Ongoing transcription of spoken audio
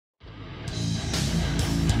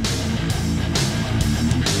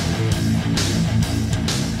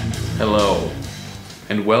Hello,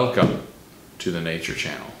 and welcome to the Nature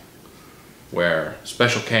Channel, where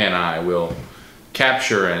Special K and I will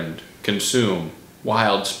capture and consume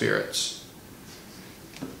wild spirits.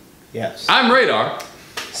 Yes. I'm Radar.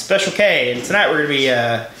 Special K, and tonight we're going to be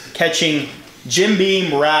catching Jim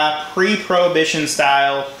Beam Rye pre-prohibition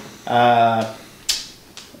style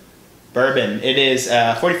bourbon. It is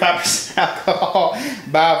 45% alcohol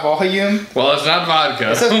by volume. Well, it's not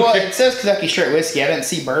vodka. It says Kentucky Straight Whiskey. I didn't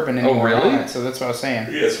see bourbon anymore. Oh, really? On it, so that's what I was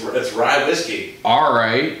saying. Yeah, it's rye whiskey. All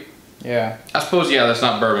right. Yeah. I suppose, yeah, that's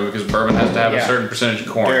not bourbon because bourbon has to have a certain percentage of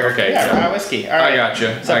corn. Okay. Yeah, rye whiskey. All right. I got you.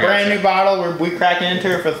 It's a brand new bottle. We cracking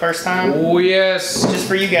into it for the first time. Oh, yes. Just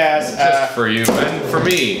for you guys. Just for you and for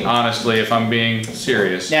me, honestly, if I'm being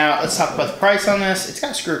serious. Now, let's talk about the price on this. It's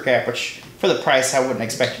got a screw cap, which for the price, I wouldn't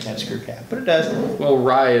expect it to have a screw cap, but it does. Well,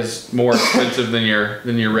 rye is more expensive than your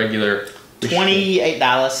regular.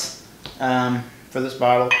 $28 for this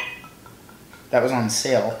bottle. That was on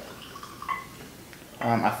sale.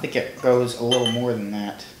 I think it goes a little more than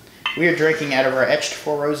that. We are drinking out of our etched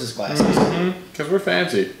Four Roses glasses. Because we're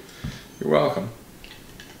fancy. You're welcome.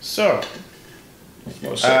 So,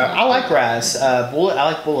 I like Rye's. Bullet.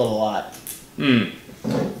 I like Bullet a lot.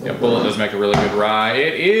 Yeah, Bullet does make a really good rye.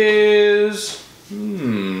 It is,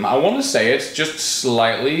 I want to say it's just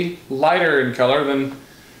slightly lighter in color than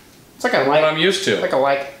it's like a what I'm used to. Like a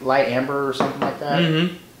light amber or something like that.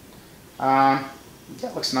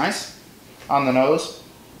 That looks nice on the nose.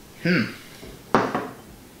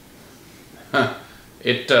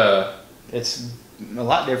 It's a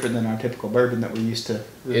lot different than our typical bourbon that we're used to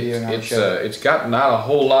reviewing on the show. It's got not a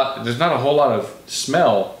whole lot. There's not a whole lot of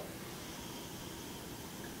smell.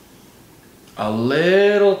 A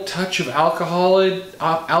little touch of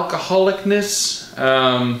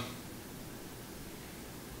alcoholicness.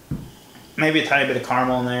 Maybe a tiny bit of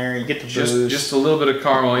caramel in there. You get the booze. Just a little bit of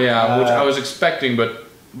caramel, yeah, which I was expecting, but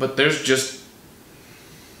there's just.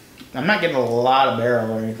 I'm not getting a lot of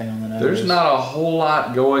barrel or anything on the nose. There's not a whole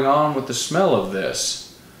lot going on with the smell of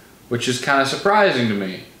this, which is kind of surprising to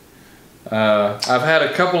me. I've had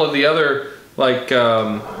a couple of the other, like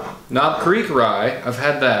Knob Creek rye. I've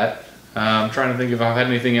had that. I'm trying to think if I've had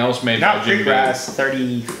anything else made by Jim Beam. Knob Creek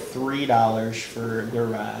rye is $33 for their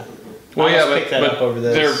rye. Well, yeah, but over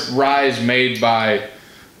this. their rye is made by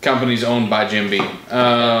companies owned by Jim Beam.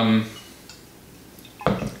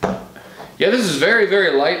 Yeah, this is very,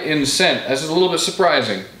 very light in scent. This is a little bit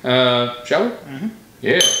surprising. Shall we?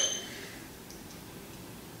 Yeah.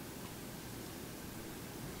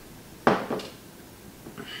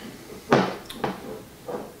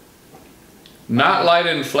 Not light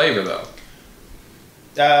in flavor, though.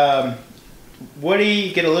 Woody,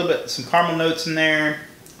 you get a little bit, some caramel notes in there.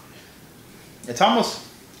 It's almost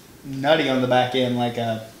nutty on the back end, like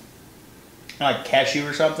cashew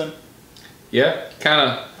or something. Yeah, kind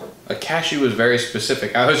of. A cashew is very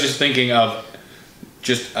specific. I was just thinking of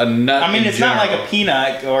just a nut. I mean, it's not like a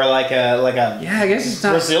peanut or like a. Yeah, I guess it's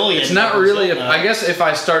not Brazilian. It's not really. I guess if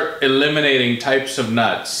I start eliminating types of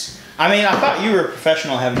nuts. I mean, I thought you were a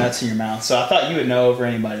professional having nuts in your mouth, so I thought you would know over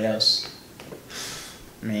anybody else.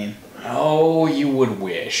 I mean. Oh, you would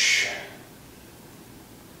wish.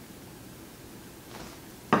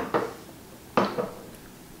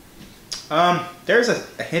 There's a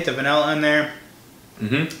hint of vanilla in there.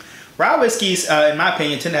 Rye whiskeys, in my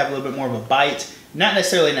opinion, tend to have a little bit more of a bite. Not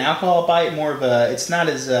necessarily an alcohol bite, more of a. It's not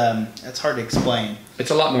as. It's hard to explain. It's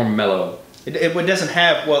a lot more mellow. It doesn't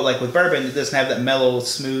have like with bourbon. It doesn't have that mellow,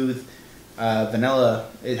 smooth vanilla.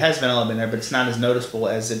 It has vanilla in there, but it's not as noticeable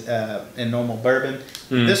as it in normal bourbon.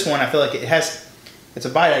 This one, I feel like it has. It's a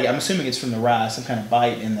bite. I'm assuming it's from the rye, some kind of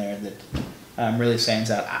bite in there that really stands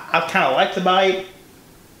out. I kind of like the bite.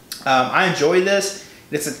 I enjoy this.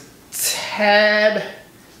 It's just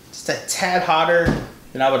a tad hotter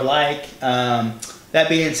than I would like. That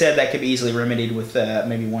being said, that could be easily remedied with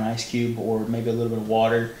maybe one ice cube or maybe a little bit of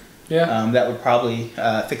water. Yeah. That would probably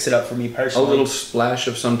fix it up for me personally. A little splash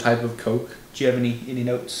of some type of Coke. Do you have any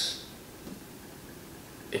notes?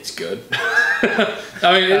 It's good.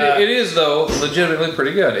 I mean, it is though legitimately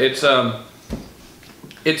pretty good.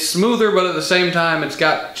 It's smoother, but at the same time, it's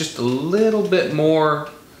got just a little bit more.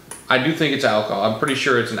 I do think it's alcohol. I'm pretty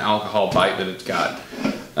sure it's an alcohol bite that it's got.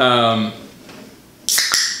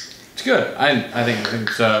 It's good. I think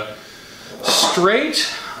it's straight.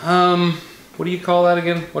 What do you call that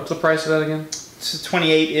again? What's the price of that again? It's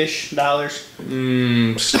 $28-ish.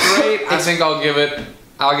 Straight. I think I'll give it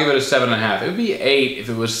a 7.5. It would be 8 if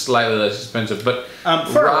it was slightly less expensive. But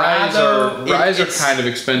for ryes are kind of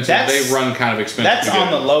expensive. They run kind of expensive. That's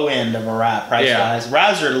on the low end of a rye price wise.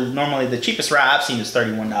 Ryes are normally the cheapest rye I've seen is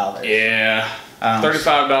 $31. Yeah.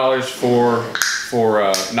 $35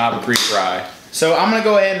 for Knob Creek Rye. So I'm going to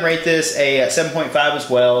go ahead and rate this a 7.5 as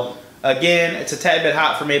well. Again, it's a tad bit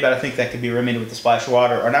hot for me, but I think that could be remedied with a splash of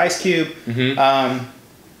water or an ice cube.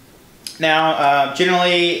 Now,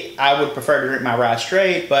 generally, I would prefer to drink my rye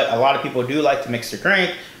straight, but a lot of people do like to mix their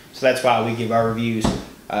drink, so that's why we give our reviews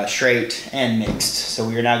straight and mixed. So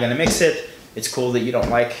we are now going to mix it. It's cool that you don't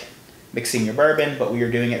like mixing your bourbon, but we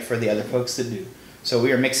are doing it for the other folks that do. So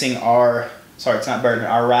we are mixing our, sorry, it's not bourbon,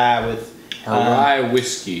 our rye with rye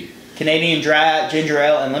whiskey, Canadian dry ginger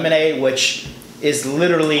ale and lemonade, which is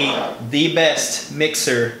literally the best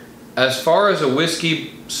mixer. As far as a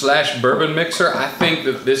whiskey / bourbon mixer, I think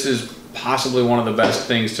that this is possibly one of the best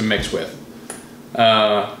things to mix with.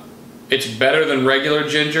 It's better than regular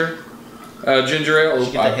ginger ale.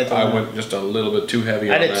 I went just a little bit too heavy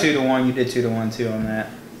on that. I did 2-to-1, you did 2-to-1 too on that.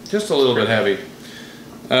 Just a little bit heavy.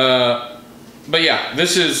 But yeah,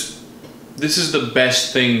 this is the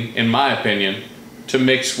best thing, in my opinion, to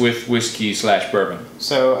mix with whiskey / bourbon.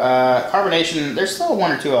 So carbonation, there's still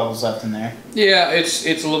 1 or 2 levels left in there. Yeah, it's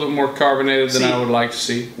a little bit more carbonated than I would like to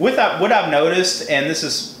see. What I've noticed, and this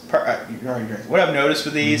is what I've noticed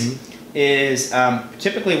with these is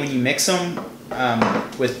typically when you mix them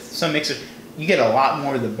with some mixers, you get a lot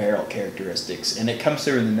more of the barrel characteristics, and it comes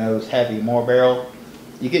through in the nose heavy, more barrel.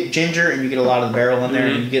 You get ginger, and you get a lot of the barrel in there,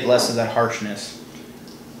 and you get less of that harshness.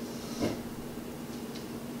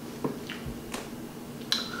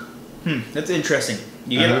 That's interesting.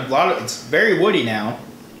 You get a lot of, it's very woody now.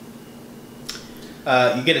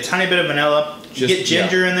 You get a tiny bit of vanilla. You get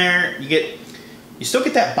ginger in there. You still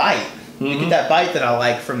get that bite. You get that bite that I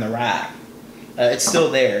like from the rye. It's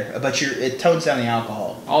still there, but it tones down the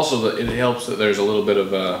alcohol. Also, it helps that there's a little bit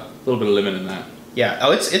of lemon in that. Yeah.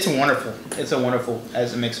 Oh, it's wonderful. It's a wonderful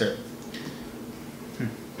as a mixer.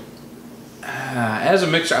 As a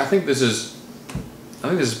mixer, I think this is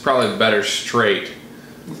probably better straight.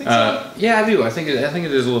 You think so? Yeah, I do. I think it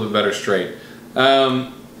is a little bit better straight.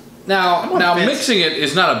 Now mixing it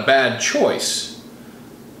is not a bad choice,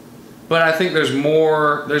 but I think there's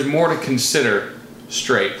more to consider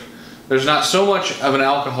straight. There's not so much of an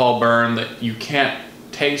alcohol burn that you can't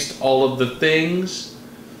taste all of the things,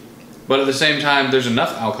 but at the same time, there's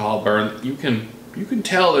enough alcohol burn that you can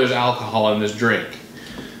tell there's alcohol in this drink.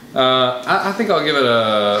 I think I'll give it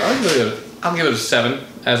a 7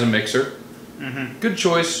 as a mixer. Good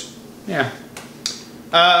choice. Yeah.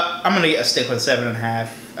 I'm gonna stick with 7.5.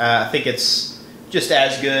 I think it's just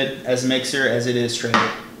as good as a mixer as it is straight.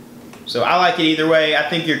 So I like it either way. I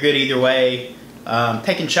think you're good either way.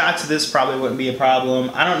 Taking shots of this probably wouldn't be a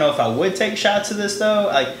problem. I don't know if I would take shots of this though.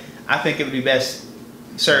 Like, I think it would be best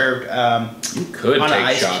served you could on take an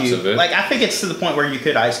ice shots cube. of it. Like, I think it's to the point where you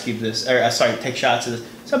could ice cube this, or take shots of this.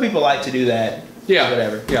 Some people like to do that. Yeah.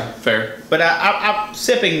 Whatever. Yeah. Fair. But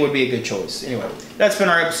sipping would be a good choice. Anyway, that's been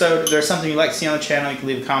our episode. If there's something you'd like to see on the channel, you can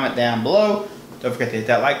leave a comment down below. Don't forget to hit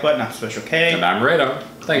that like button. I'm Special K. And I'm Rado.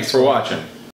 Thanks for watching.